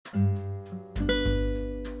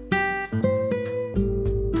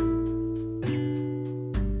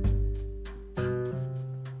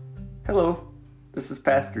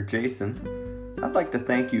Pastor Jason. I'd like to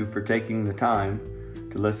thank you for taking the time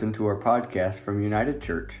to listen to our podcast from United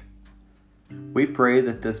Church. We pray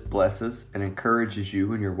that this blesses and encourages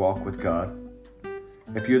you in your walk with God.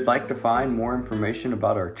 If you'd like to find more information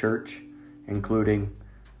about our church, including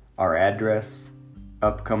our address,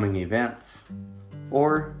 upcoming events,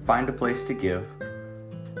 or find a place to give,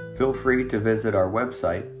 feel free to visit our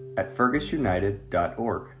website at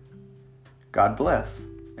fergusunited.org. God bless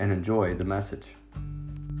and enjoy the message.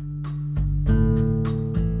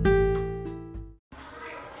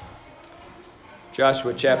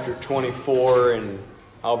 Joshua chapter 24, and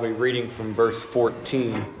I'll be reading from verse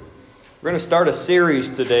 14. We're going to start a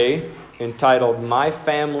series today entitled My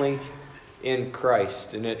Family in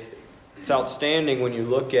Christ. And it's outstanding when you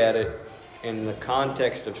look at it in the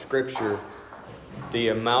context of Scripture, the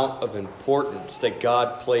amount of importance that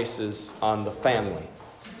God places on the family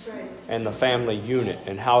and the family unit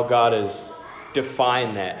and how God has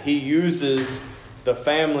defined that. He uses the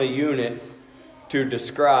family unit to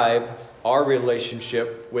describe our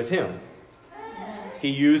relationship with Him. He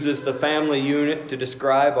uses the family unit to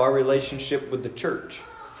describe our relationship with the church.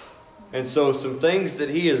 And so some things that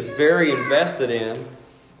He is very invested in,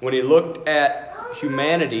 when He looked at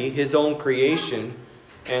humanity, His own creation,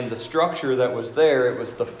 and the structure that was there, it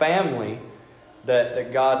was the family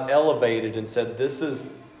that God elevated and said, this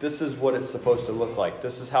is what it's supposed to look like.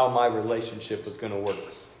 This is how my relationship is going to work.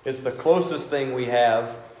 It's the closest thing we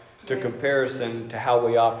have to comparison to how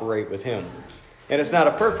we operate with Him. And it's not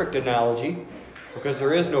a perfect analogy, because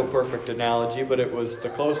there is no perfect analogy, but it was the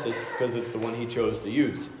closest because it's the one He chose to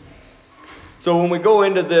use. So when we go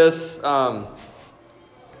into this, I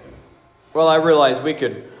realize we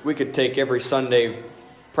could take every Sunday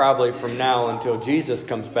probably from now until Jesus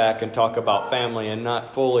comes back and talk about family and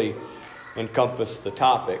not fully encompass the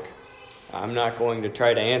topic. I'm not going to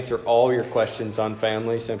try to answer all your questions on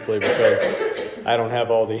family simply because I don't have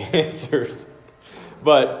all the answers.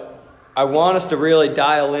 But I want us to really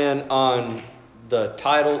dial in on the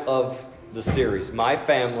title of the series, My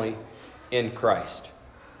Family in Christ.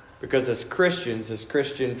 Because as Christians, as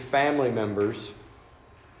Christian family members,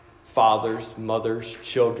 fathers, mothers,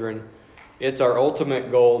 children, it's our ultimate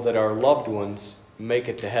goal that our loved ones make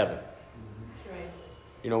it to heaven. That's right.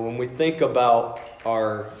 You know, when we think about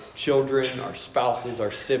our children, our spouses, our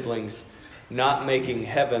siblings not making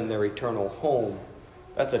heaven their eternal home,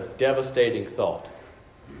 that's a devastating thought.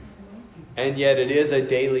 And yet it is a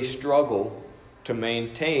daily struggle to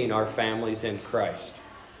maintain our families in Christ.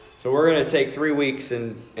 So we're going to take 3 weeks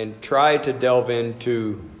and try to delve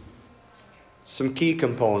into some key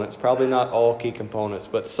components, probably not all key components,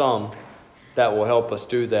 but some that will help us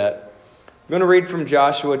do that. I'm going to read from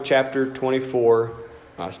Joshua chapter 24,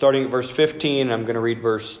 starting at verse 15. I'm going to read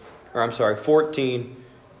 14,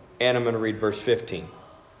 and I'm going to read verse 15.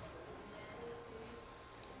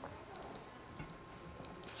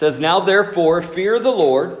 It says, Now therefore fear the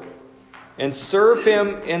Lord, and serve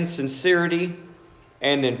Him in sincerity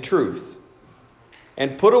and in truth,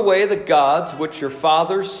 and put away the gods which your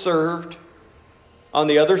fathers served on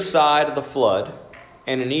the other side of the flood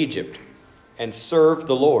and in Egypt, and serve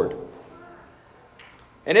the Lord.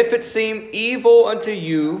 And if it seem evil unto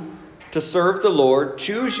you to serve the Lord,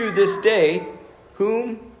 choose you this day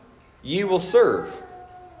whom ye will serve,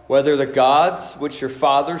 whether the gods which your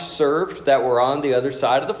fathers served that were on the other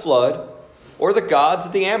side of the flood, or the gods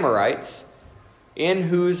of the Amorites, in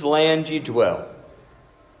whose land ye dwell.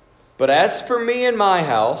 But as for me and my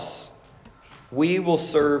house, we will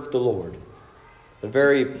serve the Lord. A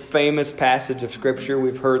very famous passage of Scripture.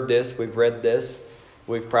 We've heard this, we've read this,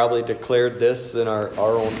 we've probably declared this in our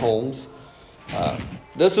own homes.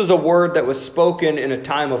 This is a word that was spoken in a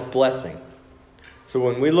time of blessing. So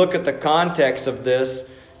when we look at the context of this,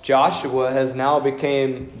 Joshua has now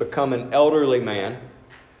become an elderly man.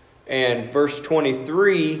 And verse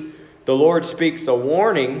 23, the Lord speaks a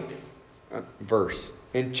warning verse.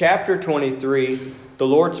 In chapter 23, the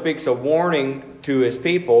Lord speaks a warning to His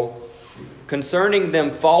people concerning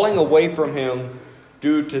them falling away from Him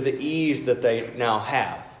due to the ease that they now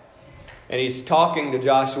have. And He's talking to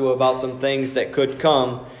Joshua about some things that could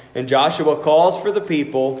come. And Joshua calls for the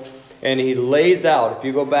people, and he lays out, if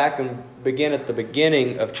you go back and begin at the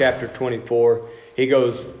beginning of chapter 24, he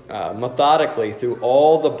goes methodically through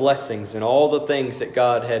all the blessings and all the things that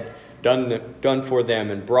God had done for them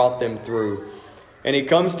and brought them through. And he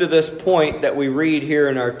comes to this point that we read here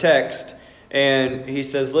in our text, and he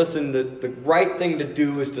says, listen, the right thing to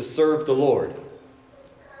do is to serve the Lord.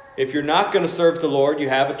 If you're not going to serve the Lord, you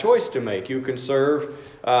have a choice to make. You can serve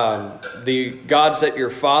the gods that your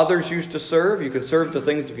fathers used to serve. You can serve the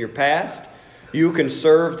things of your past. You can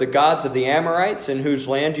serve the gods of the Amorites in whose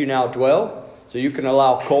land you now dwell. So you can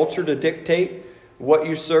allow culture to dictate what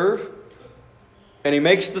you serve. And he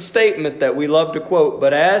makes the statement that we love to quote,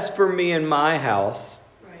 but as for me and my house,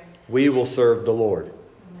 we will serve the Lord.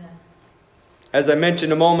 Amen. As I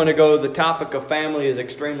mentioned a moment ago, the topic of family is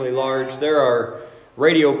extremely large. There are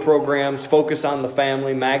radio programs focused on the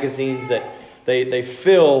family, magazines that they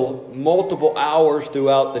fill multiple hours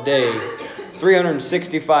throughout the day,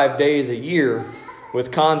 365 days a year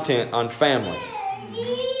with content on family.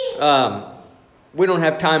 We don't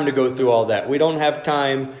have time to go through all that. We don't have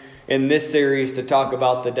time in this series to talk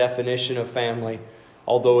about the definition of family,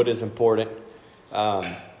 although it is important.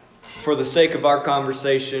 For the sake of our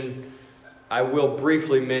conversation, I will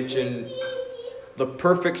briefly mention the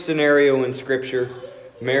perfect scenario in Scripture.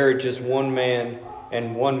 Marriage is one man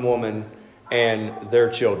and one woman and their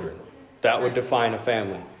children. That would define a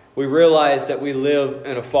family. We realize that we live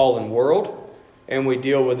in a fallen world and we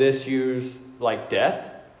deal with issues like death.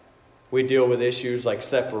 We deal with issues like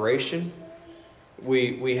separation.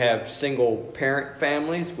 We have single parent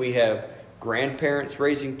families. We have grandparents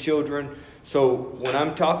raising children. So when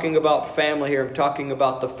I'm talking about family here, I'm talking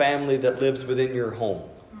about the family that lives within your home.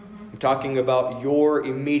 I'm talking about your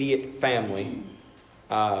immediate family.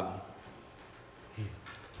 I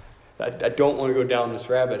don't want to go down this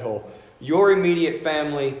rabbit hole. Your immediate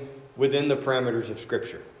family within the parameters of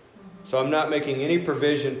Scripture. So I'm not making any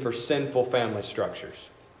provision for sinful family structures.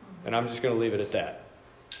 And I'm just going to leave it at that.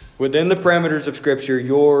 Within the parameters of Scripture,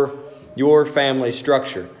 your family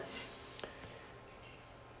structure.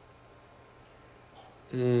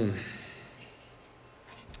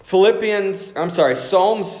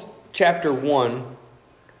 Psalms chapter 1,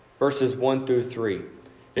 verses 1 through 3.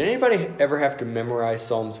 Did anybody ever have to memorize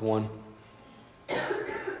Psalms 1?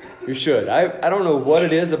 You should. I don't know what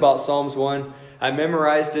it is about Psalms 1. I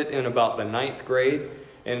memorized it in about the 9th grade.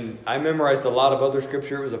 And I memorized a lot of other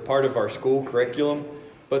Scripture. It was a part of our school curriculum.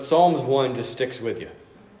 But Psalms 1 just sticks with you.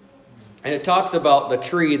 And it talks about the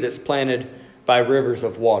tree that's planted by rivers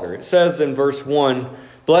of water. It says in verse 1,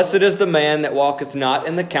 "Blessed is the man that walketh not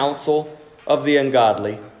in the counsel of the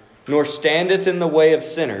ungodly, nor standeth in the way of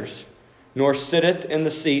sinners, nor sitteth in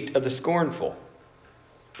the seat of the scornful.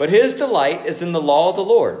 But his delight is in the law of the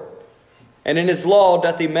Lord, and in his law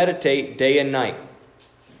doth he meditate day and night.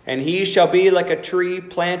 And he shall be like a tree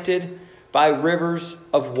planted by rivers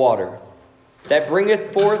of water, that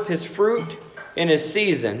bringeth forth his fruit in his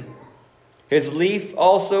season. His leaf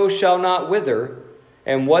also shall not wither,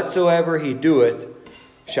 and whatsoever he doeth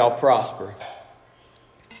shall prosper."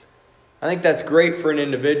 I think that's great for an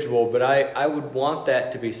individual, but I would want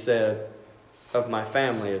that to be said of my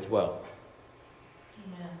family as well.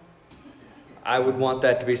 Amen. I would want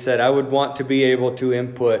that to be said. I would want to be able to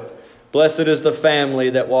input, "Blessed is the family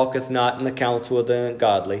that walketh not in the counsel of the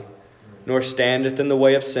ungodly, nor standeth in the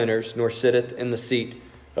way of sinners, nor sitteth in the seat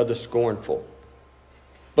of the scornful.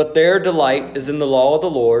 But their delight is in the law of the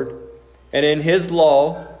Lord, and in his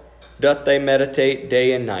law doth they meditate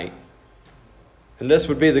day and night." And this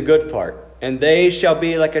would be the good part. "And they shall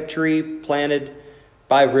be like a tree planted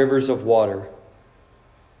by rivers of water.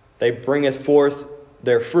 They bringeth forth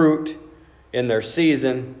their fruit in their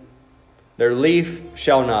season. Their leaf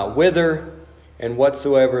shall not wither, and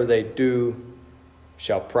whatsoever they do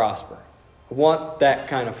shall prosper." I want that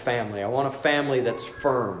kind of family. I want a family that's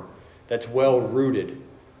firm, that's well rooted,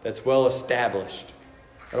 that's well established.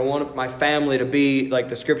 I don't want my family to be, like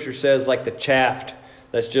the Scripture says, like the chaff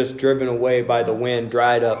that's just driven away by the wind,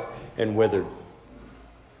 dried up and withered.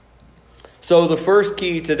 So the first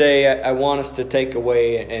key today I want us to take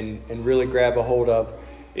away and really grab a hold of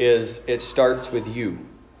is it starts with you.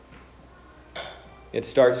 It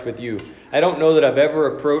starts with you. I don't know that I've ever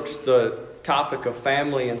approached the topic of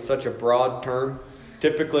family in such a broad term.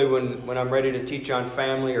 Typically when I'm ready to teach on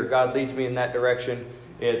family or God leads me in that direction,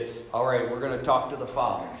 it's, all right, we're going to talk to the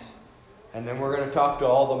fathers. And then we're going to talk to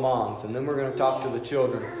all the moms. And then we're going to talk to the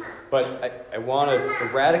children. But I want to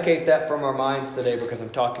eradicate that from our minds today because I'm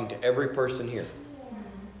talking to every person here.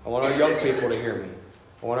 I want our young people to hear me.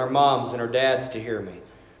 I want our moms and our dads to hear me.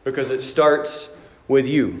 Because it starts with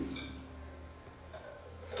you.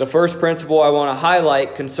 The first principle I want to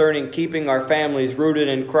highlight concerning keeping our families rooted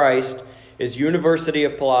in Christ is universally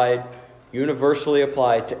applied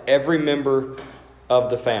to every member of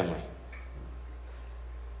the family.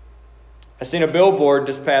 I seen a billboard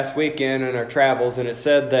this past weekend in our travels, and it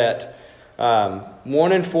said that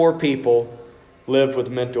 1 in 4 people live with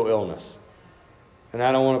mental illness. And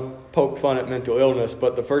I don't want to poke fun at mental illness,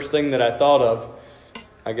 but the first thing that I thought of,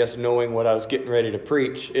 I guess knowing what I was getting ready to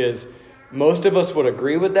preach, is Most of us would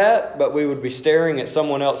agree with that, but we would be staring at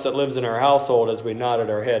someone else that lives in our household as we nodded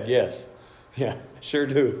our head. Yes. Yeah, sure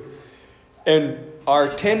do. And our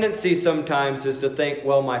tendency sometimes is to think,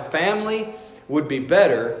 well, my family would be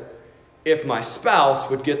better if my spouse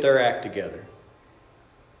would get their act together.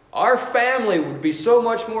 Our family would be so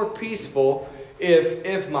much more peaceful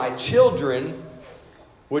if my children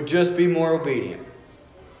would just be more obedient.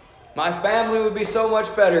 My family would be so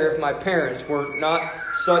much better if my parents were not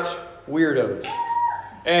such weirdos.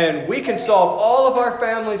 And we can solve all of our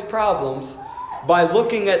family's problems by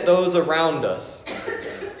looking at those around us.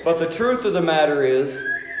 But the truth of the matter is,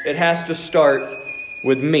 it has to start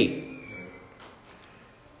with me.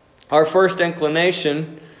 Our first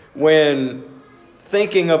inclination when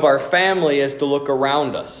thinking of our family is to look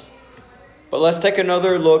around us. But let's take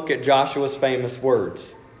another look at Joshua's famous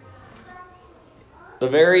words. The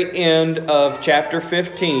very end of chapter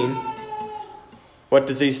 15, what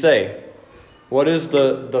does he say? What is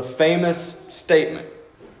the famous statement?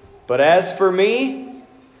 But as for me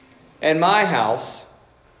and my house,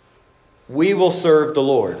 we will serve the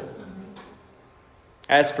Lord.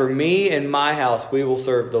 As for me and my house, we will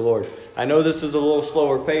serve the Lord. I know this is a little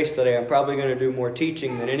slower pace today. I'm probably going to do more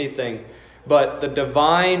teaching than anything. But the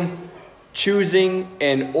divine choosing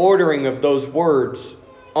and ordering of those words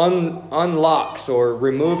unlocks or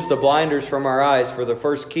removes the blinders from our eyes for the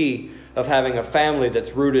first key of having a family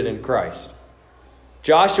that's rooted in Christ.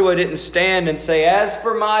 Joshua didn't stand and say, as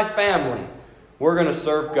for my family, we're going to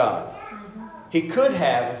serve God. He could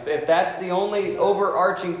have, if that's the only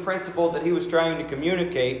overarching principle that he was trying to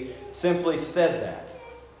communicate, simply said that.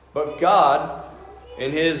 But God,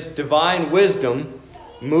 in His divine wisdom,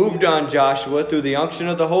 moved on Joshua through the unction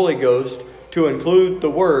of the Holy Ghost to include the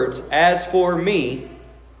words, as for me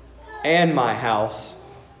and my house,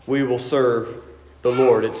 we will serve the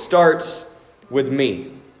Lord. It starts with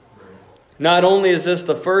me. Not only is this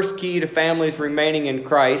the first key to families remaining in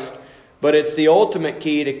Christ, but it's the ultimate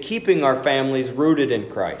key to keeping our families rooted in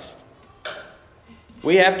Christ.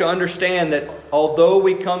 We have to understand that although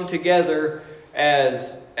we come together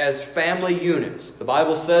as family units, the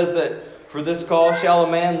Bible says that for this cause shall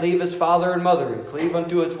a man leave his father and mother and cleave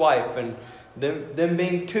unto his wife, and them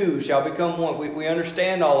being two shall become one. We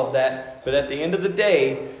understand all of that, but at the end of the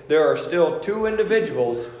day, there are still two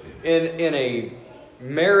individuals in a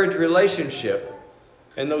marriage relationship,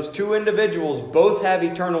 and those two individuals both have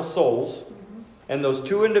eternal souls, and those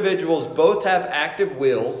two individuals both have active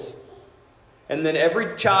wills, and then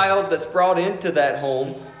every child that's brought into that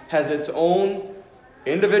home has its own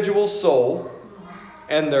individual soul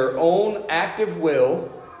and their own active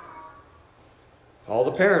will. All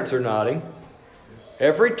the parents are nodding.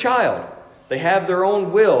 Every child, they have their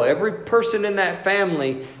own will. Every person in that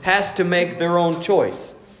family has to make their own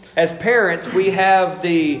choice. As parents, we have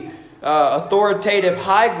the authoritative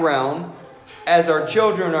high ground as our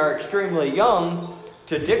children are extremely young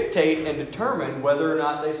to dictate and determine whether or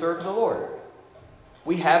not they serve the Lord.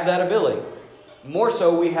 We have that ability. More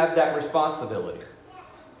so, we have that responsibility.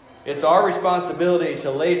 It's our responsibility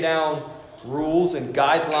to lay down rules and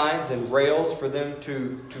guidelines and rails for them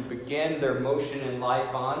to begin their motion in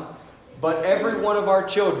life on. But every one of our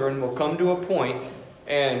children will come to a point,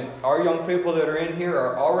 and our young people that are in here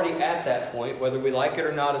are already at that point, whether we like it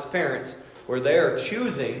or not as parents, where they are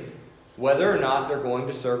choosing whether or not they're going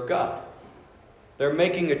to serve God. They're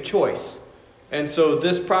making a choice. And so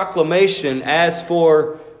this proclamation, as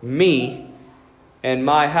for me and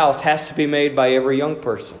my house, has to be made by every young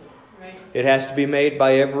person. Right. It has to be made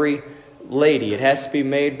by every lady. It has to be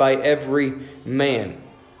made by every man.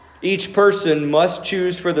 Each person must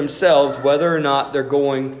choose for themselves whether or not they're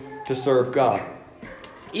going to serve God.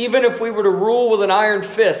 Even if we were to rule with an iron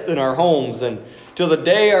fist in our homes and till the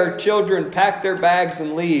day our children pack their bags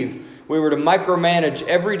and leave, we were to micromanage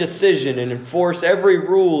every decision and enforce every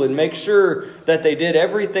rule and make sure that they did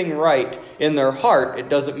everything right in their heart, it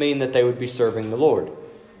doesn't mean that they would be serving the Lord.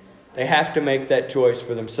 They have to make that choice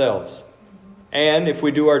for themselves. And if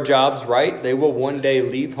we do our jobs right, they will one day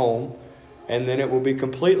leave home, and then it will be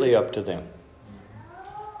completely up to them.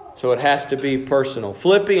 So it has to be personal.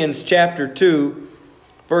 Philippians chapter 2,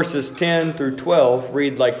 verses 10 through 12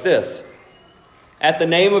 read like this. At the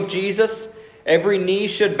name of Jesus, every knee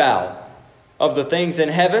should bow, of the things in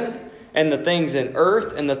heaven and the things in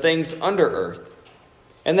earth and the things under earth.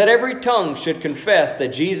 And that every tongue should confess that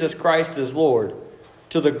Jesus Christ is Lord,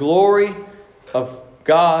 to the glory of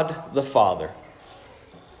God the Father.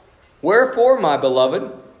 Wherefore, my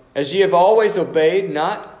beloved, as ye have always obeyed,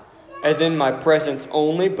 not as in my presence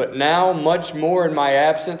only, but now much more in my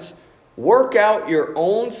absence, work out your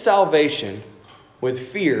own salvation with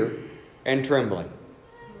fear and trembling.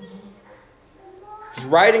 He's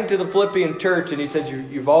writing to the Philippian church, and he says,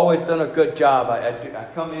 you've always done a good job. I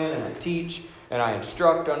come in and I teach and I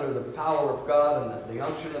instruct under the power of God and the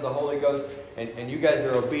unction of the Holy Ghost, and you guys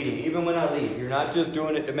are obedient even when I leave. You're not just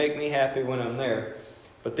doing it to make me happy when I'm there.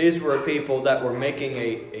 But these were people that were making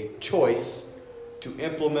a choice to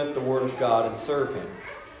implement the Word of God and serve Him.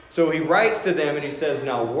 So he writes to them and he says,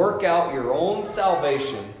 now work out your own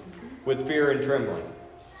salvation with fear and trembling.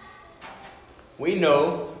 We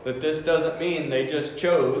know that this doesn't mean they just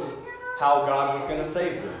chose how God was going to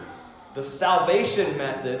save them. The salvation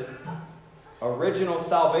method, original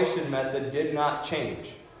salvation method, did not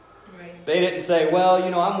change. Right. They didn't say, well,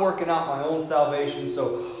 I'm working out my own salvation,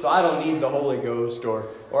 so I don't need the Holy Ghost, or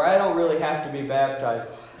I don't really have to be baptized.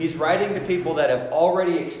 He's writing to people that have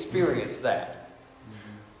already experienced that.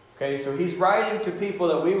 Okay, so he's writing to people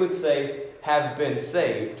that we would say have been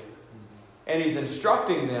saved, and he's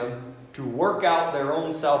instructing them to work out their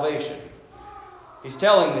own salvation. He's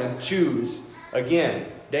telling them, choose again,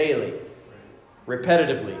 daily,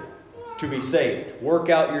 repetitively, to be saved. Work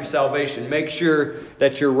out your salvation. Make sure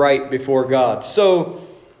that you're right before God. So,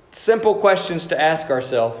 simple questions to ask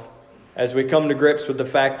ourselves as we come to grips with the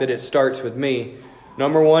fact that it starts with me.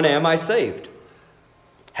 Number one, am I saved?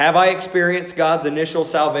 Have I experienced God's initial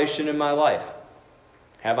salvation in my life?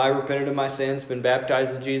 Have I repented of my sins, been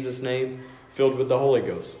baptized in Jesus' name, filled with the Holy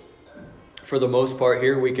Ghost? For the most part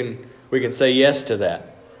here, we can say yes to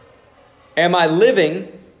that. Am I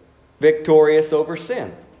living victorious over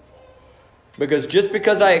sin? Because just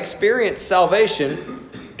because I experienced salvation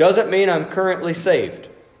doesn't mean I'm currently saved.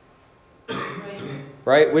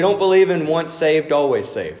 Right? We don't believe in once saved, always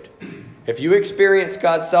saved. If you experience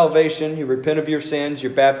God's salvation, you repent of your sins,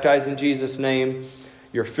 you're baptized in Jesus' name,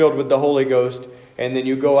 you're filled with the Holy Ghost, and then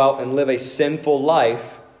you go out and live a sinful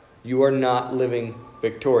life, you are not living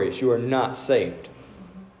victorious. You are not saved.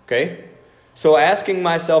 Okay? So asking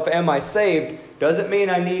myself, am I saved, doesn't mean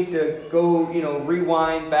I need to go,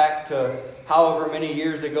 rewind back to however many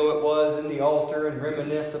years ago it was in the altar and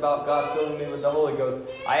reminisce about God filling me with the Holy Ghost.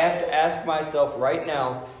 I have to ask myself right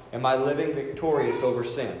now, am I living victorious over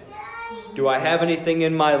sin? Do I have anything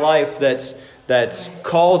in my life that's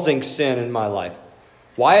causing sin in my life?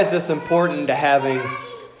 Why is this important to having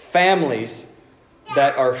families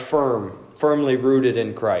that are firmly rooted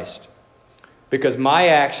in Christ? Because my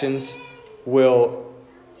actions will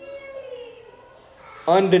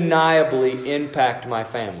undeniably impact my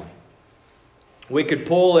family. We could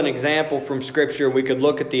pull an example from Scripture. We could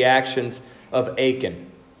look at the actions of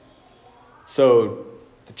Achan. So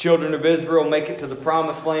the children of Israel make it to the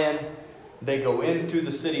promised land. They go into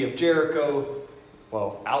the city of Jericho.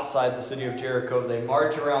 Well, outside the city of Jericho, they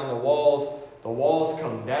march around the walls. The walls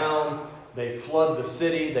come down. They flood the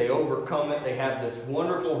city. They overcome it. They have this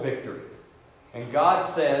wonderful victory. And God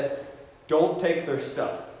said, don't take their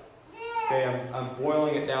stuff. Okay, I'm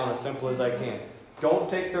boiling it down as simple as I can. Don't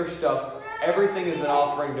take their stuff. Everything is an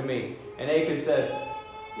offering to me. And Achan said,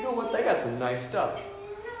 you know what? They got some nice stuff.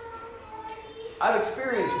 I've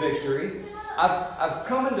experienced victory. I've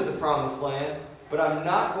come into the promised land, but I'm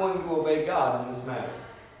not going to obey God in this matter.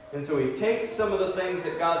 And so he takes some of the things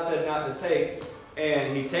that God said not to take,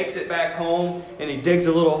 and he takes it back home, and he digs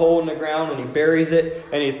a little hole in the ground, and he buries it,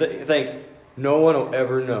 and he thinks, no one will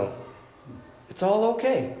ever know. It's all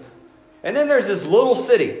okay. And then there's this little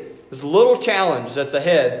city, this little challenge that's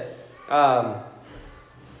ahead,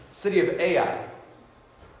 city of Ai.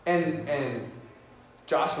 And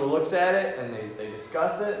Joshua looks at it, and they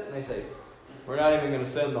discuss it, and they say, we're not even going to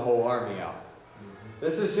send the whole army out.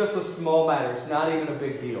 This is just a small matter. It's not even a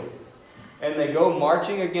big deal. And they go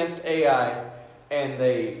marching against Ai, and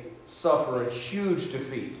they suffer a huge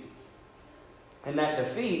defeat. And that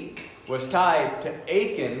defeat was tied to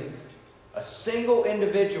Achan's, a single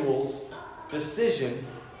individual's decision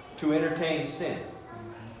to entertain sin.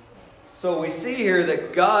 So we see here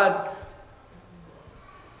that God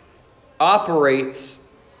operates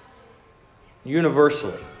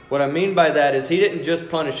universally. What I mean by that is he didn't just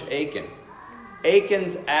punish Achan.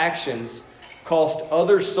 Achan's actions cost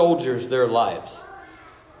other soldiers their lives.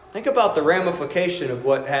 Think about the ramification of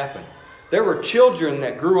what happened. There were children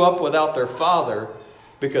that grew up without their father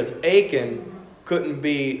because Achan couldn't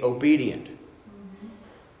be obedient.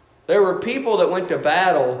 There were people that went to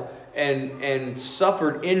battle and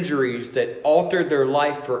suffered injuries that altered their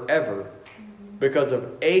life forever because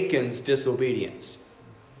of Achan's disobedience.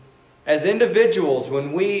 As individuals,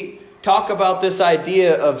 when we talk about this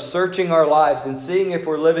idea of searching our lives and seeing if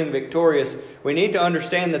we're living victorious, we need to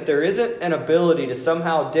understand that there isn't an ability to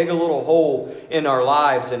somehow dig a little hole in our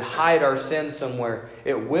lives and hide our sins somewhere.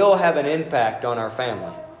 It will have an impact on our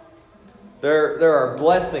family. There are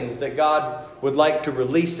blessings that God would like to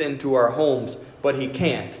release into our homes, but He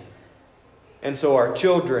can't. And so our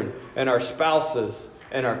children and our spouses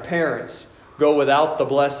and our parents go without the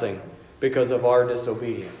blessing because of our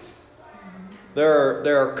disobedience.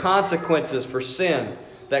 There are consequences for sin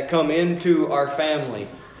that come into our family,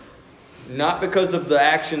 not because of the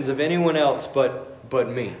actions of anyone else but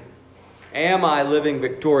me. Am I living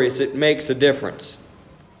victorious? It makes a difference.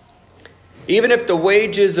 Even if the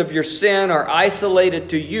wages of your sin are isolated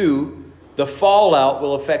to you, the fallout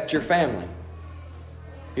will affect your family.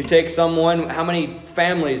 You take someone, how many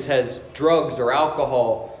families has drugs or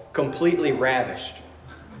alcohol completely ravished?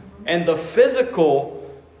 And the physical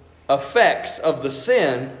effects of the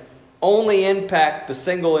sin only impact the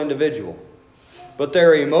single individual. But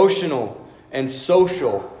there are emotional and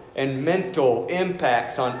social and mental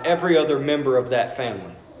impacts on every other member of that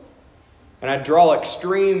family. And I draw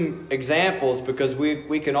extreme examples because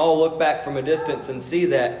we can all look back from a distance and see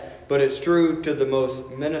that, but it's true to the most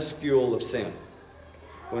minuscule of sin.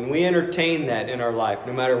 When we entertain that in our life,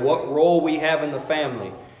 no matter what role we have in the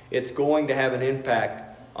family, it's going to have an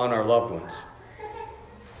impact on our loved ones.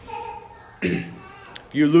 If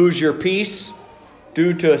you lose your peace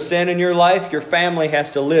due to a sin in your life, your family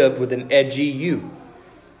has to live with an edgy you.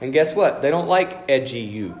 And guess what? They don't like edgy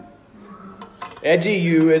you. Edgy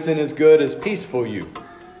you isn't as good as peaceful you.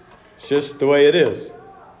 It's just the way it is.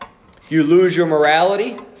 You lose your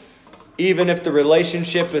morality. Even if the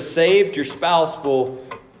relationship is saved, your spouse will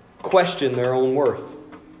question their own worth,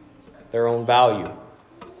 their own value.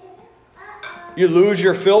 You lose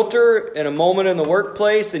your filter in a moment in the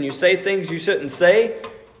workplace and you say things you shouldn't say,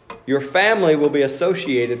 your family will be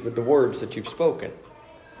associated with the words that you've spoken.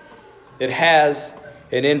 It has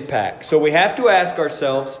an impact. So we have to ask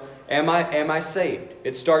ourselves, am I saved?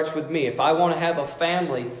 It starts with me. If I want to have a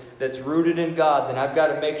family that's rooted in God, then I've got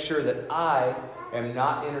to make sure that I am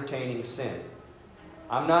not entertaining sin.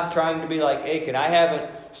 I'm not trying to be like Achan. I haven't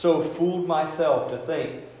so fooled myself to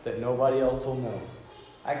think that nobody else will know.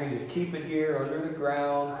 I can just keep it here under the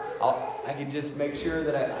ground. I can just make sure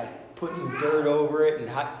that I put some dirt over it.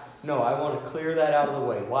 No, I want to clear that out of the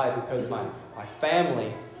way. Why? Because my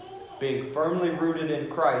family, being firmly rooted in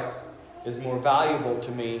Christ, is more valuable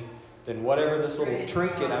to me than whatever this little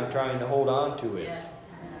trinket I'm trying to hold on to is.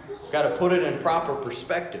 I've got to put it in proper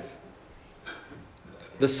perspective.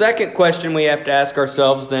 The second question we have to ask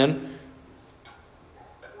ourselves then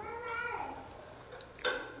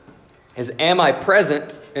is, am I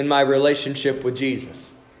present in my relationship with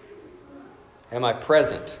Jesus? Am I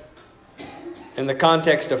present? In the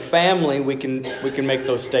context of family, we can make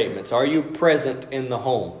those statements. Are you present in the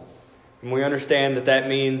home? And we understand that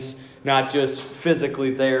means not just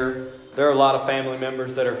physically there. There are a lot of family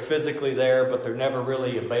members that are physically there, but they're never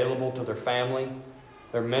really available to their family.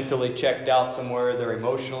 They're mentally checked out somewhere. They're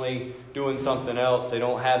emotionally doing something else. They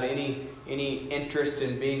don't have any interest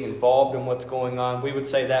in being involved in what's going on. We would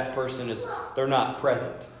say that person they're not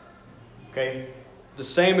present. Okay? The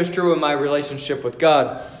same is true in my relationship with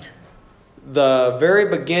God. The very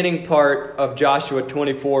beginning part of Joshua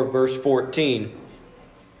 24, verse 14,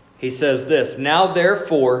 he says this, "Now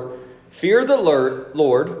therefore, fear the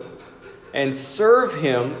Lord and serve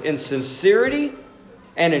Him in sincerity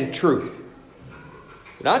and in truth."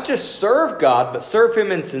 Not just serve God, but serve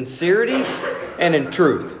Him in sincerity and in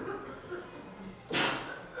truth.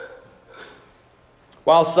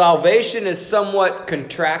 While salvation is somewhat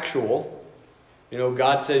contractual,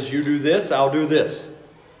 God says, you do this, I'll do this.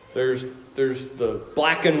 There's the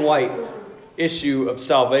black and white issue of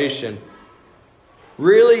salvation.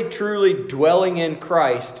 Really, truly dwelling in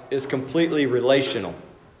Christ is completely relational.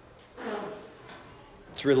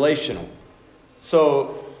 It's relational.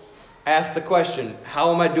 So, ask the question,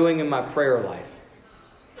 how am I doing in my prayer life?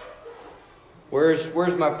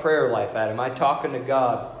 Where's my prayer life at? Am I talking to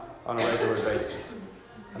God on a regular basis?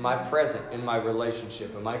 Am I present in my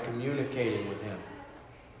relationship? Am I communicating with Him?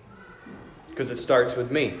 Because it starts with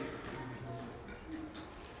me.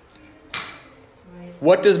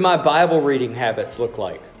 What does my Bible reading habits look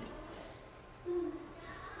like?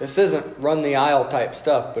 This isn't run the aisle type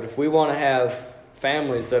stuff, but if we want to have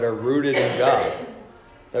families that are rooted in God,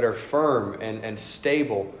 that are firm and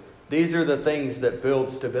stable, these are the things that build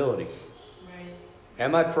stability. Right.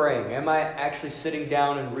 Am I praying? Am I actually sitting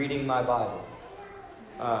down and reading my Bible?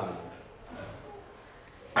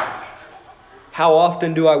 How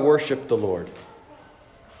often do I worship the Lord?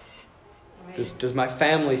 Right. Does my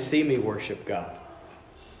family see me worship God?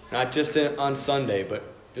 Not just on Sunday, but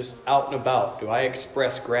just out and about. Do I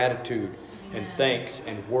express gratitude and thanks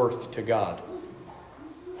and worth to God?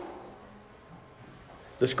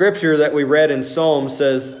 The scripture that we read in Psalms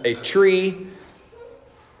says, a tree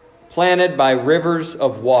planted by rivers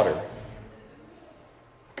of water.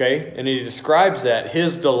 Okay? And he describes that.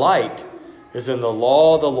 His delight is in the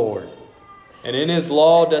law of the Lord. And in his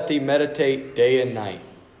law doth he meditate day and night.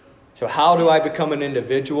 So how do I become an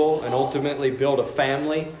individual and ultimately build a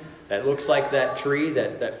family that looks like that tree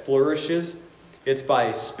that flourishes? It's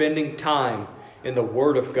by spending time in the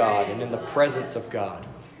Word of God and in the presence of God.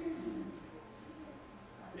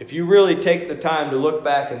 If you really take the time to look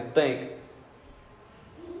back and think,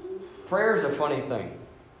 prayer is a funny thing.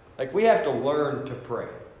 Like, we have to learn to pray.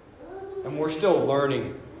 And we're still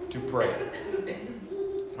learning to pray.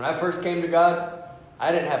 When I first came to God,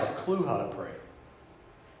 I didn't have a clue how to pray.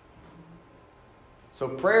 So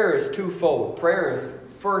prayer is twofold. Prayer is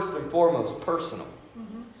first and foremost personal.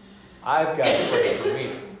 I've got to pray for me.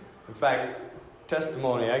 In fact,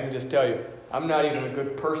 testimony, I can just tell you, I'm not even a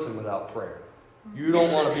good person without prayer. You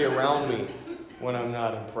don't want to be around me when I'm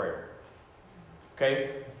not in prayer. Okay?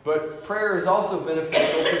 But prayer is also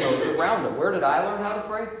beneficial to those around it. Where did I learn how to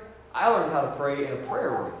pray? I learned how to pray in a prayer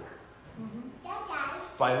room.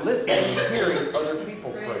 By listening and hearing other people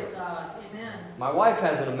pray. My wife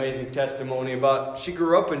has an amazing testimony about, she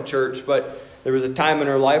grew up in church, but there was a time in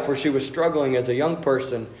her life where she was struggling as a young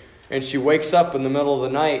person. And she wakes up in the middle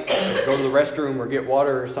of the night, go to the restroom or get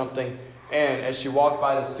water or something. And as she walked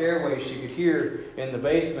by the stairway, she could hear in the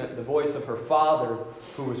basement the voice of her father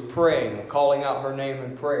who was praying and calling out her name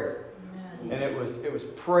in prayer. And it was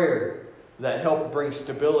prayer that helped bring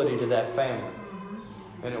stability to that family.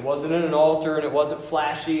 And it wasn't in an altar and it wasn't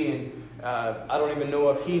flashy. And I don't even know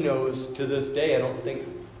if he knows to this day. I don't think,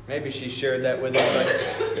 maybe she shared that with him.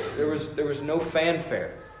 But there was no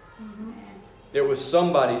fanfare. It was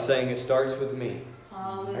somebody saying, it starts with me.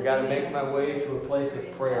 I got to make my way to a place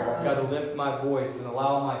of prayer. I've got to lift my voice and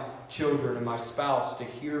allow my children and my spouse to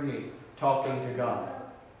hear me talking to God.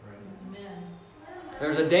 Amen.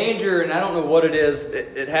 There's a danger, and I don't know what it is.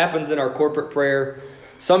 It happens in our corporate prayer.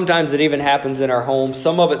 Sometimes it even happens in our home.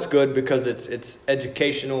 Some of it's good because it's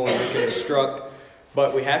educational and we can instruct.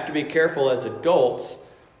 But we have to be careful as adults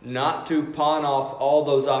not to pawn off all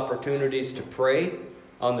those opportunities to pray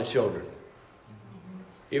on the children.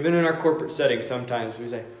 Even in our corporate setting, sometimes we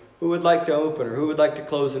say, who would like to open or who would like to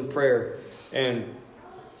close in prayer? And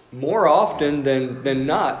more often than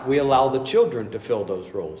not, we allow the children to fill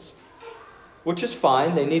those roles. Which is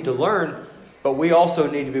fine. They need to learn. But we also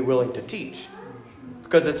need to be willing to teach.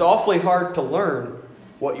 Because it's awfully hard to learn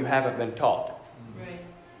what you haven't been taught. Right.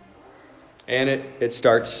 And it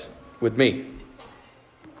starts with me.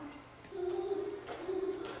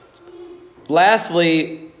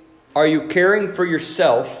 Lastly, are you caring for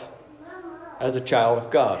yourself as a child of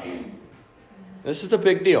God? This is a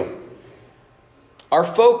big deal. Our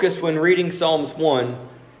focus when reading Psalms 1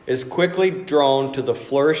 is quickly drawn to the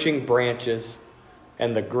flourishing branches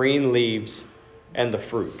and the green leaves and the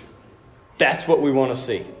fruit. That's what we want to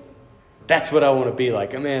see. That's what I want to be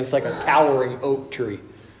like. I mean, it's like a towering oak tree.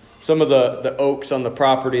 Some of the oaks on the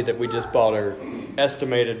property that we just bought are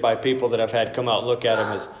estimated by people that I've had come out and look at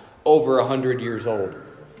them as over 100 years old.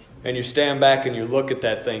 And you stand back and you look at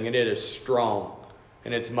that thing and it is strong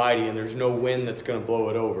and it's mighty and there's no wind that's going to blow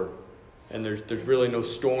it over. And there's really no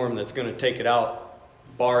storm that's going to take it out,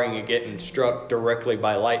 barring it getting struck directly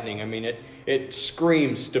by lightning. I mean, it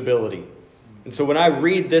screams stability. And so when I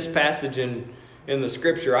read this passage in the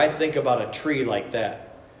scripture, I think about a tree like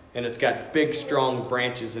that. And it's got big, strong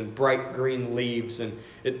branches and bright green leaves. And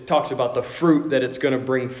it talks about the fruit that it's going to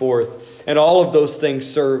bring forth. And all of those things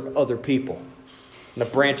serve other people. And the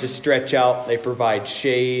branches stretch out, they provide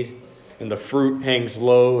shade, and the fruit hangs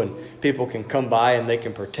low, and people can come by and they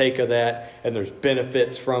can partake of that, and there's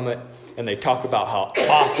benefits from it, and they talk about how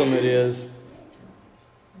awesome it is.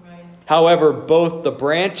 Right. However, both the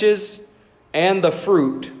branches and the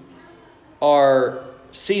fruit are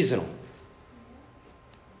seasonal.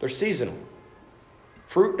 They're seasonal.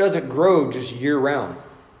 Fruit doesn't grow just year-round,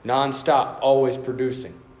 non-stop, always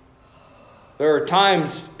producing. There are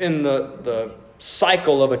times in the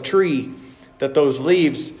cycle of a tree that those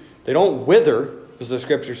leaves, they don't wither, as the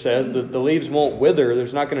scripture says. The leaves won't wither.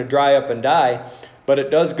 There's not going to dry up and die. But it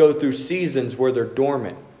does go through seasons where they're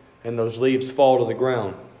dormant and those leaves fall to the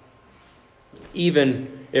ground.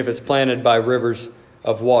 Even if it's planted by rivers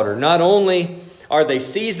of water. Not only are they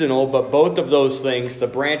seasonal, but both of those things, the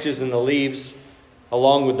branches and the leaves,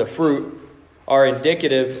 along with the fruit, are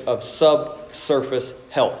indicative of subsurface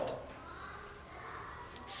health.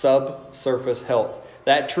 Subsurface health.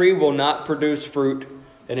 That tree will not produce fruit,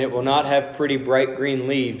 and it will not have pretty bright green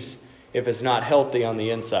leaves if it's not healthy on the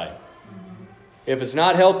inside. If it's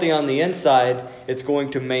not healthy on the inside, it's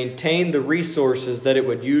going to maintain the resources that it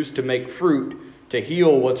would use to make fruit to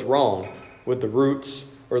heal what's wrong with the roots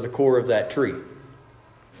or the core of that tree.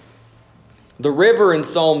 The river in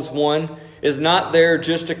Psalms 1 is not there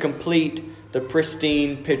just to complete the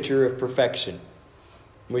pristine picture of perfection.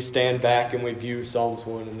 We stand back and we view Psalms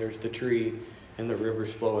 1 and there's the tree and the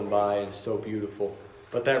river's flowing by and it's so beautiful.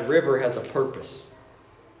 But that river has a purpose.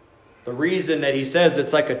 The reason that he says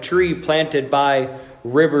it's like a tree planted by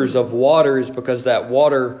rivers of water is because that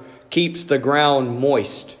water keeps the ground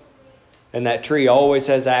moist. And that tree always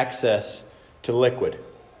has access to liquid.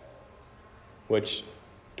 Which,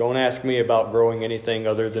 don't ask me about growing anything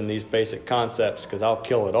other than these basic concepts because I'll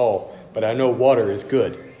kill it all. But I know water is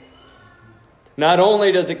good. Not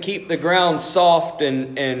only does it keep the ground soft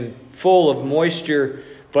and full of moisture,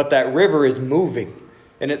 but that river is moving.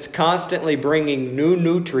 And it's constantly bringing new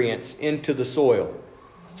nutrients into the soil.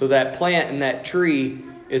 So that plant and that tree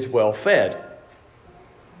is well fed.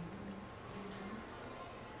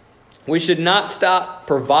 We should not stop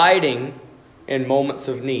providing in moments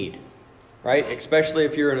of need. Right? Especially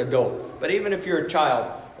if you're an adult. But even if you're a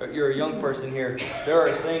child, or you're a young person here, there are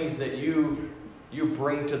things that you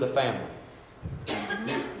bring to the family.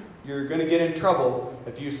 You're going to get in trouble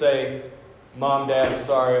if you say, Mom, Dad, I'm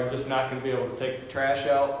sorry, I'm just not going to be able to take the trash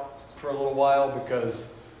out for a little while because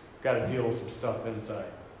I've got to deal with some stuff inside.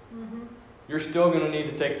 Mm-hmm. You're still going to need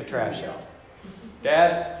to take the trash out.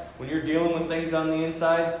 Dad, when you're dealing with things on the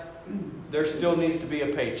inside, there still needs to be a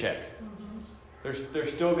paycheck.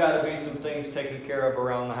 There's still got to be some things taken care of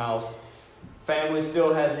around the house. Family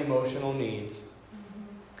still has emotional needs.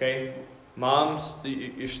 Okay? Moms,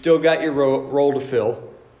 you've still got your role to fill.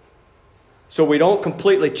 So we don't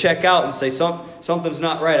completely check out and say something's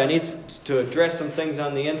not right. I need to address some things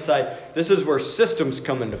on the inside. This is where systems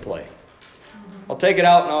come into play. I'll take it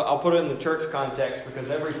out and I'll put it in the church context because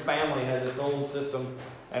every family has its own system.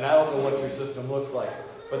 And I don't know what your system looks like.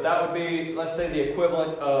 But that would be, let's say, the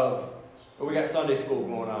equivalent of, well, we got Sunday school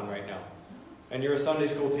going on right now. And you're a Sunday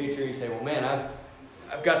school teacher. You say, well, man,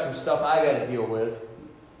 I've got some stuff I got to deal with.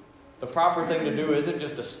 The proper thing to do isn't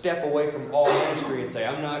just to step away from all ministry and say,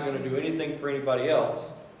 I'm not going to do anything for anybody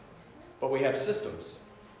else. But we have systems.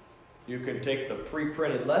 You can take the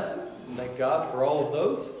pre-printed lesson, thank God for all of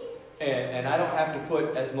those, and I don't have to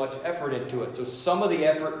put as much effort into it. So some of the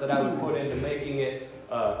effort that I would put into making it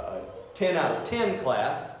a 10 out of 10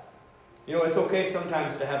 class, you know, it's okay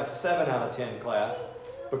sometimes to have a 7 out of 10 class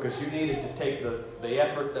because you needed to take the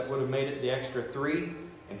effort that would have made it the extra 3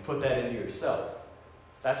 and put that into yourself.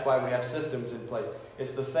 That's why we have systems in place.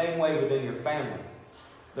 It's the same way within your family.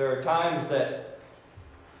 There are times that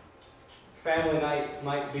family night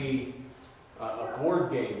might be a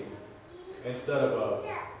board game instead of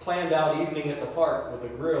a planned out evening at the park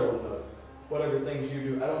with a grill and whatever things you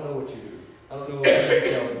do. I don't know what you do. I don't know what the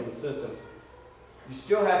details of the systems. You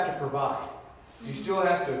still have to provide. You still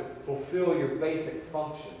have to fulfill your basic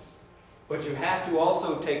functions. But you have to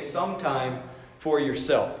also take some time for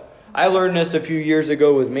yourself. I learned this a few years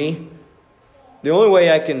ago with me. The only way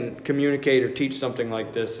I can communicate or teach something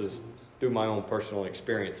like this is through my own personal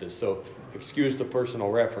experiences. So excuse the personal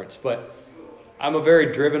reference. But I'm a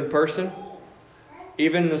very driven person.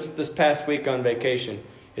 Even this past week on vacation,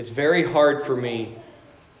 it's very hard for me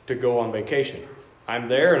to go on vacation. I'm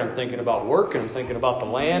there and I'm thinking about work and I'm thinking about the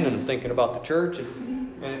land and I'm thinking about the church.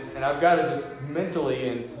 And I've got to just mentally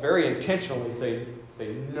and very intentionally say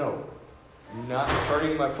no. I'm not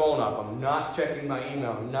turning my phone off. I'm not checking my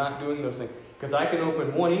email. I'm not doing those things. Because I can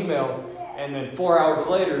open one email and then 4 hours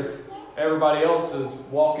later, everybody else is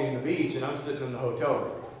walking the beach and I'm sitting in the hotel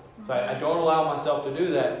room. So I don't allow myself to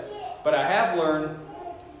do that. But I have learned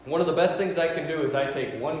one of the best things I can do is I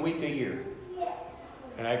take 1 week a year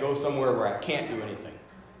and I go somewhere where I can't do anything.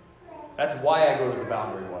 That's why I go to the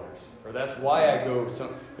Boundary Waters. Or that's why I go.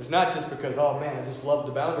 It's not just because, oh man, I just love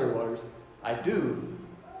the Boundary Waters. I do.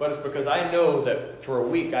 But it's because I know that for a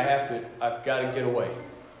week I've got to get away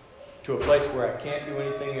to a place where I can't do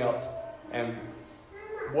anything else. And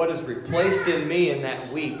what is replaced in me in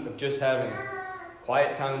that week of just having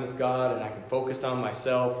quiet time with God and I can focus on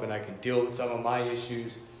myself and I can deal with some of my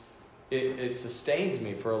issues, it sustains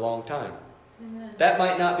me for a long time. Amen. That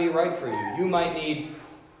might not be right for you. You might need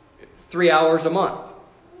 3 hours a month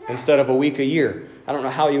instead of a week a year. I don't know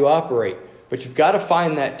how you operate, but you've got to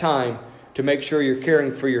find that time to make sure you're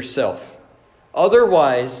caring for yourself.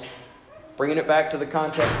 Otherwise, bringing it back to the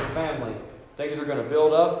context of family, things are going to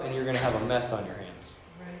build up and you're going to have a mess on your hands.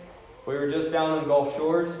 Right. We were just down in Gulf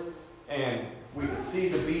Shores and we could see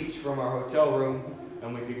the beach from our hotel room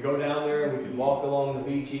and we could go down there and we could walk along the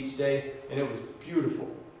beach each day and it was beautiful.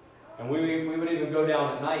 And we would even go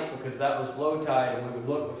down at night because that was low tide, and we would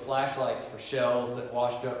look with flashlights for shells that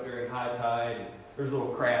washed up during high tide. And there's little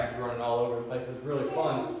crabs running all over the place. It was really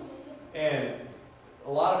fun. And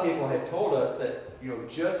a lot of people had told us that,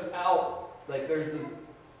 just out, like there's the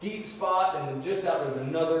deep spot, and then just out there's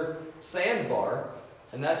another sandbar,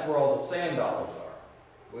 and that's where all the sand dollars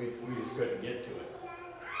are. We just couldn't get to it.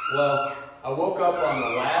 Well, I woke up on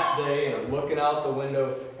the last day, and I'm looking out the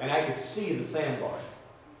window, and I could see the sandbar.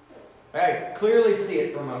 I could clearly see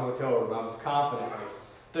it from my hotel room. I was confident.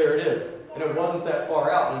 There it is. And it wasn't that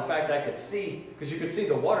far out. And in fact, I could see, because you could see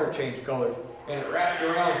the water change colors, and it wrapped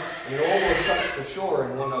around, and it almost touched the shore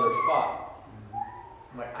in one other spot.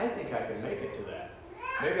 I'm like, I think I can make it to that.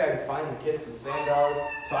 Maybe I can find the kids some sand dollars.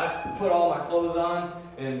 So I put all my clothes on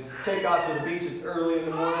and take off to the beach. It's early in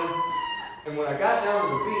the morning. And when I got down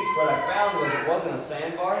to the beach, what I found was it wasn't a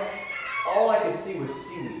sandbar. All I could see was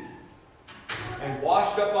seaweed. And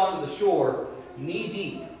washed up onto the shore,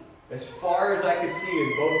 knee-deep, as far as I could see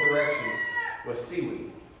in both directions, was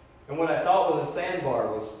seaweed. And what I thought was a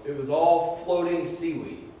sandbar was all floating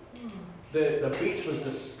seaweed. The beach was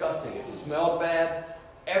disgusting. It smelled bad.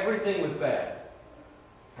 Everything was bad.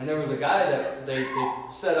 And there was a guy that they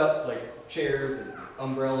set up like chairs and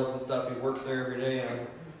umbrellas and stuff. He works there every day. And I was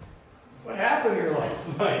like, what happened here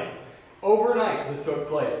last night? Overnight this took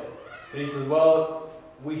place. And he says, well,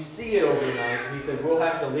 we see it overnight. He said, we'll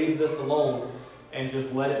have to leave this alone and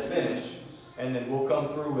just let it finish. And then we'll come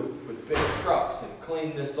through with big trucks and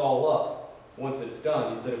clean this all up once it's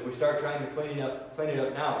done. He said, if we start trying to clean it up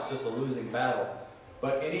now, it's just a losing battle.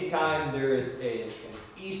 But anytime there is an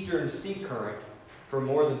eastern sea current for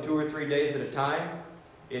more than 2 or 3 days at a time,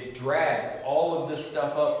 it drags all of this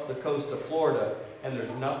stuff up the coast of Florida, and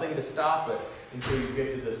there's nothing to stop it until you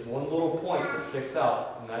get to this one little point that sticks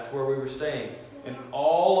out, and that's where we were staying. And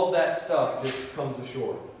all of that stuff just comes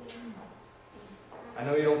ashore. I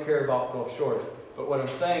know you don't care about Gulf Shores, but what I'm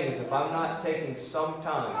saying is if I'm not taking some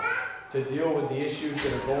time to deal with the issues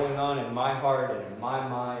that are going on in my heart and in my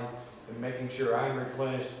mind and making sure I'm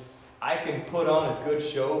replenished, I can put on a good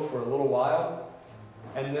show for a little while,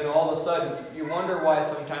 and then all of a sudden you wonder why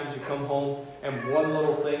sometimes you come home and one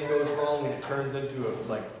little thing goes wrong and it turns into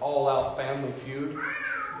a all-out family feud.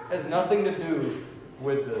 It has nothing to do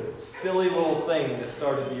with the silly little thing that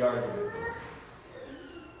started the argument.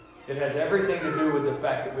 It has everything to do with the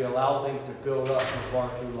fact that we allow things to build up for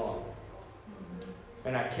far too long.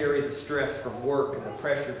 And I carry the stress from work and the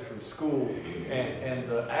pressures from school and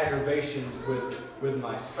the aggravations with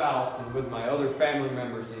my spouse and with my other family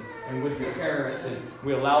members and with your parents. And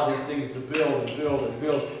we allow these things to build and build and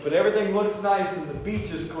build. But everything looks nice and the beach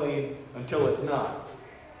is clean until it's not.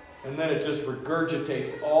 And then it just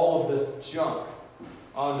regurgitates all of this junk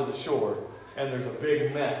onto the shore, and there's a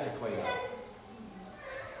big mess to clean up.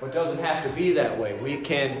 Well, it doesn't have to be that way. We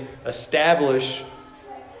can establish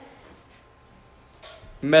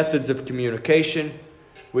methods of communication.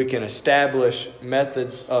 We can establish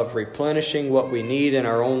methods of replenishing what we need in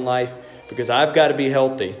our own life, because I've got to be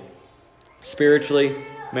healthy spiritually,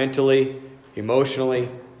 mentally, emotionally,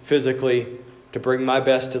 physically, to bring my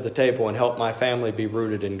best to the table and help my family be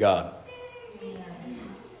rooted in God.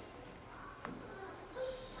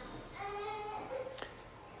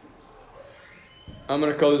 I'm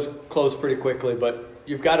going to close pretty quickly, but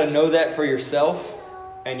you've got to know that for yourself,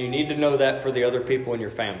 and you need to know that for the other people in your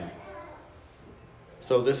family.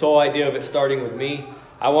 So this whole idea of it starting with me,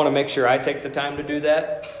 I want to make sure I take the time to do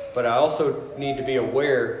that, but I also need to be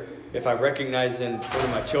aware if I recognize in one of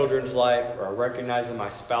my children's life or I recognize in my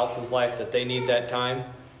spouse's life that they need that time,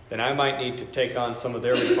 then I might need to take on some of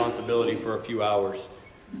their responsibility for a few hours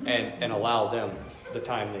and allow them the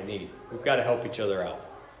time they need. We've got to help each other out.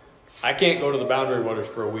 I can't go to the Boundary Waters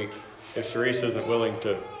for a week if Sharice isn't willing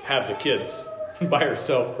to have the kids by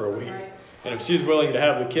herself for a week. And if she's willing to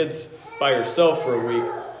have the kids by herself for a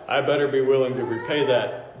week, I better be willing to repay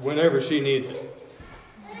that whenever she needs it.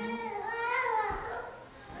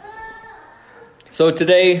 So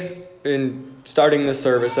today, in starting this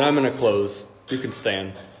service, and I'm going to close, you can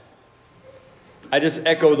stand. I just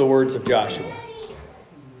echo the words of Joshua.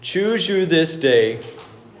 Choose you this day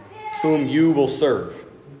whom you will serve.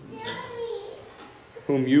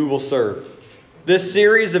 Whom you will serve. This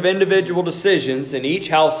series of individual decisions in each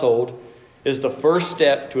household is the first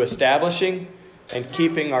step to establishing and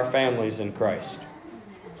keeping our families in Christ.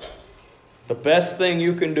 The best thing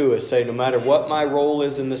you can do is say, no matter what my role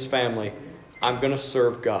is in this family, I'm going to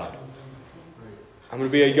serve God. I'm going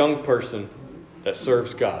to be a young person that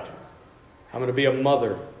serves God. I'm going to be a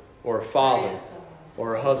mother or a father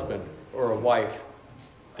or a husband or a wife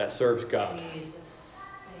that serves God.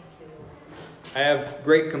 I have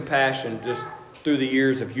great compassion just through the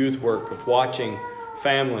years of youth work, of watching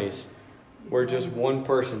families where just one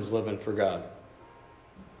person's living for God.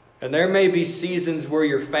 And there may be seasons where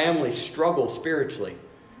your family struggles spiritually.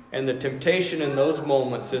 And the temptation in those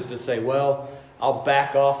moments is to say, well, I'll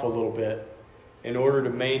back off a little bit in order to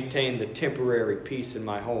maintain the temporary peace in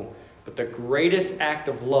my home. But the greatest act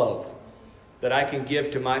of love that I can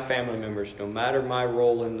give to my family members, no matter my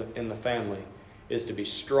role in the family, is to be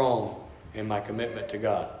strong in my commitment to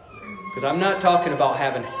God. Because I'm not talking about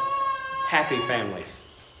having happy families.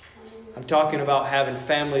 I'm talking about having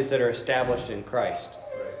families that are established in Christ.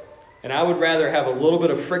 And I would rather have a little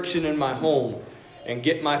bit of friction in my home and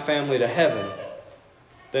get my family to heaven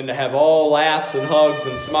than to have all laughs and hugs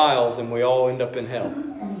and smiles and we all end up in hell.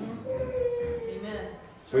 Amen.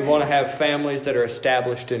 We want to have families that are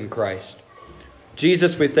established in Christ.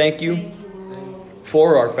 Jesus, we thank you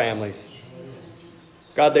for our families.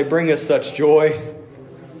 God, they bring us such joy.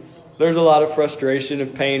 There's a lot of frustration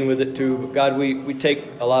and pain with it too. But God, we take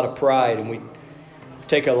a lot of pride and we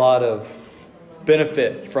take a lot of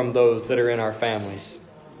benefit from those that are in our families.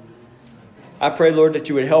 I pray, Lord, that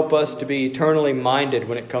you would help us to be eternally minded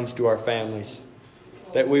when it comes to our families.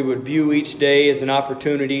 That we would view each day as an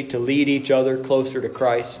opportunity to lead each other closer to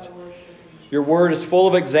Christ. Your word is full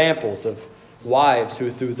of examples of wives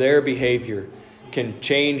who through their behavior can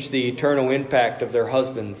change the eternal impact of their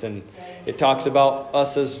husbands. And it talks about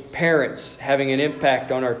us as parents having an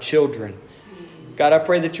impact on our children. God, I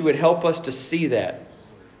pray that you would help us to see that.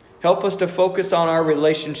 Help us to focus on our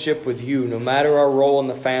relationship with you, no matter our role in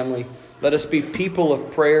the family. Let us be people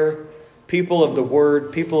of prayer, people of the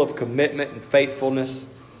word, people of commitment and faithfulness.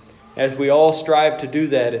 As we all strive to do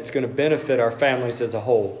that, it's going to benefit our families as a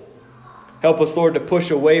whole. Help us, Lord, to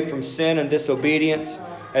push away from sin and disobedience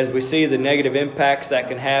as we see the negative impacts that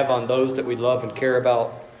can have on those that we love and care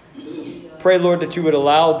about. Pray, Lord, that you would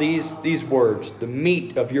allow these words, the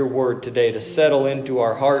meat of your word today, to settle into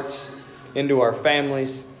our hearts, into our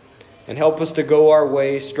families, and help us to go our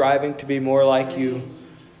way, striving to be more like you.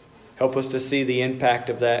 Help us to see the impact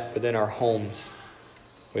of that within our homes.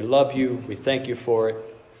 We love you. We thank you for it.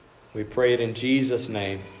 We pray it in Jesus'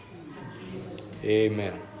 name.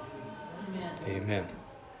 Amen. Amen.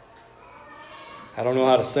 I don't know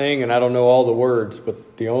how to sing and I don't know all the words,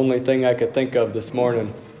 but the only thing I could think of this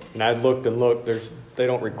morning, and I looked and looked, they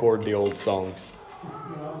don't record the old songs.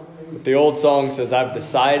 But the old song says, I've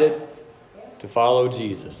decided to follow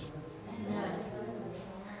Jesus.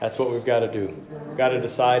 That's what we've got to do. We've got to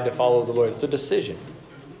decide to follow the Lord. It's a decision.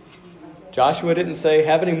 Joshua didn't say,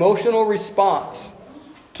 have an emotional response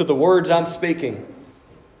to the words I'm speaking.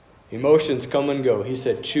 Emotions come and go. He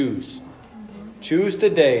said, choose. Choose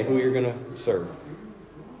today who you're going to serve.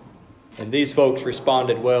 And these folks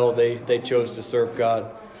responded well. They chose to serve God.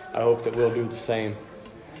 I hope that we'll do the same.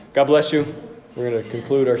 God bless you. We're going to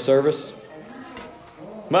conclude our service.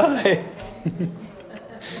 Bye.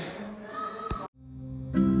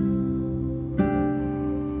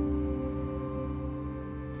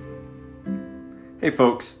 Hey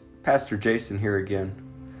folks, Pastor Jason here again.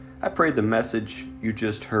 I pray the message you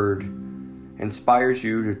just heard inspires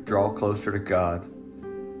you to draw closer to God.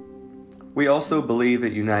 We also believe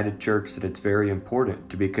at United Church that it's very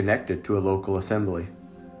important to be connected to a local assembly.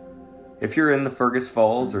 If you're in the Fergus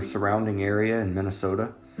Falls or surrounding area in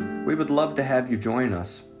Minnesota, we would love to have you join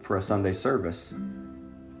us for a Sunday service.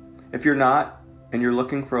 If you're not, and you're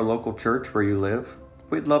looking for a local church where you live,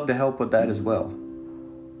 we'd love to help with that as well.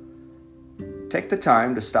 Take the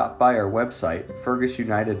time to stop by our website,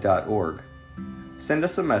 fergusunited.org. Send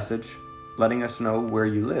us a message letting us know where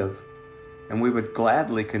you live, and we would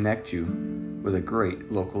gladly connect you with a great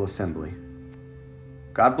local assembly.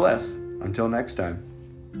 God bless. Until next time.